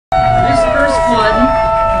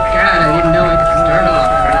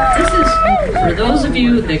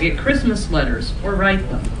you that get Christmas letters or write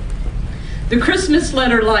them. The Christmas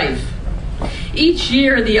letter life. Each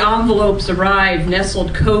year the envelopes arrive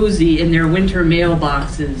nestled cozy in their winter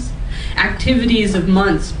mailboxes. Activities of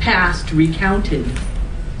months past recounted.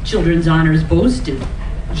 Children's honors boasted.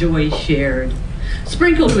 Joy shared.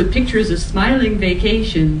 Sprinkled with pictures of smiling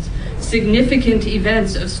vacations, significant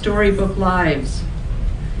events of storybook lives.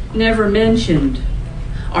 Never mentioned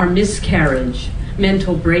our miscarriage,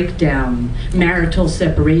 mental breakdown, marital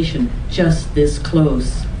separation, just this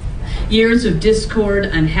close. Years of discord,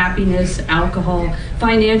 unhappiness, alcohol,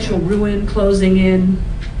 financial ruin closing in,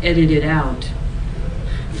 edited out.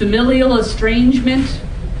 Familial estrangement,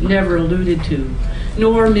 never alluded to,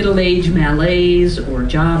 nor middle-age malaise or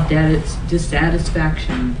job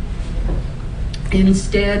dissatisfaction.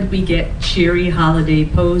 Instead, we get cheery holiday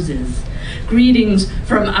poses, greetings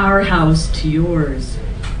from our house to yours.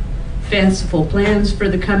 Fanciful plans for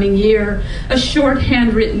the coming year, a short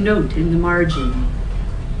handwritten note in the margin.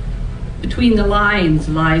 Between the lines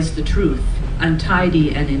lies the truth,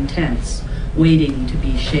 untidy and intense, waiting to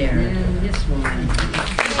be shared. And this one.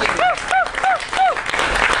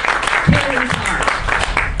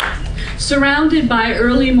 Surrounded by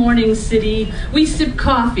early morning city, we sip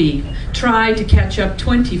coffee, try to catch up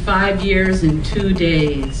 25 years in 2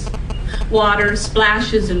 days. Water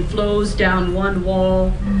splashes and flows down one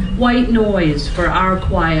wall, white noise for our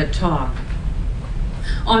quiet talk.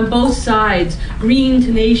 On both sides, green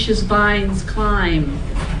tenacious vines climb,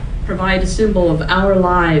 provide a symbol of our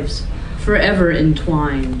lives forever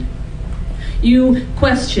entwined. You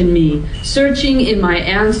question me, searching in my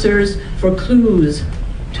answers for clues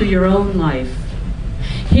to your own life.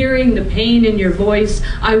 Hearing the pain in your voice,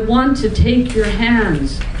 I want to take your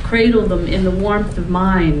hands, cradle them in the warmth of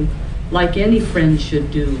mine, like any friend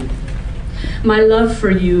should do. My love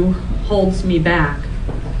for you holds me back.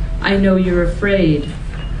 I know you're afraid.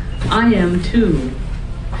 I am too.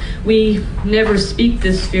 We never speak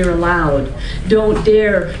this fear aloud. Don't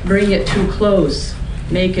dare bring it too close,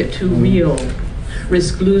 make it too real,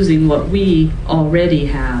 risk losing what we already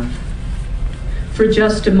have. For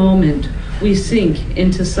just a moment, we sink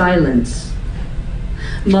into silence,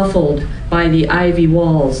 muffled by the ivy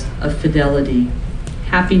walls of fidelity.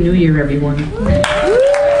 Happy New Year, everyone.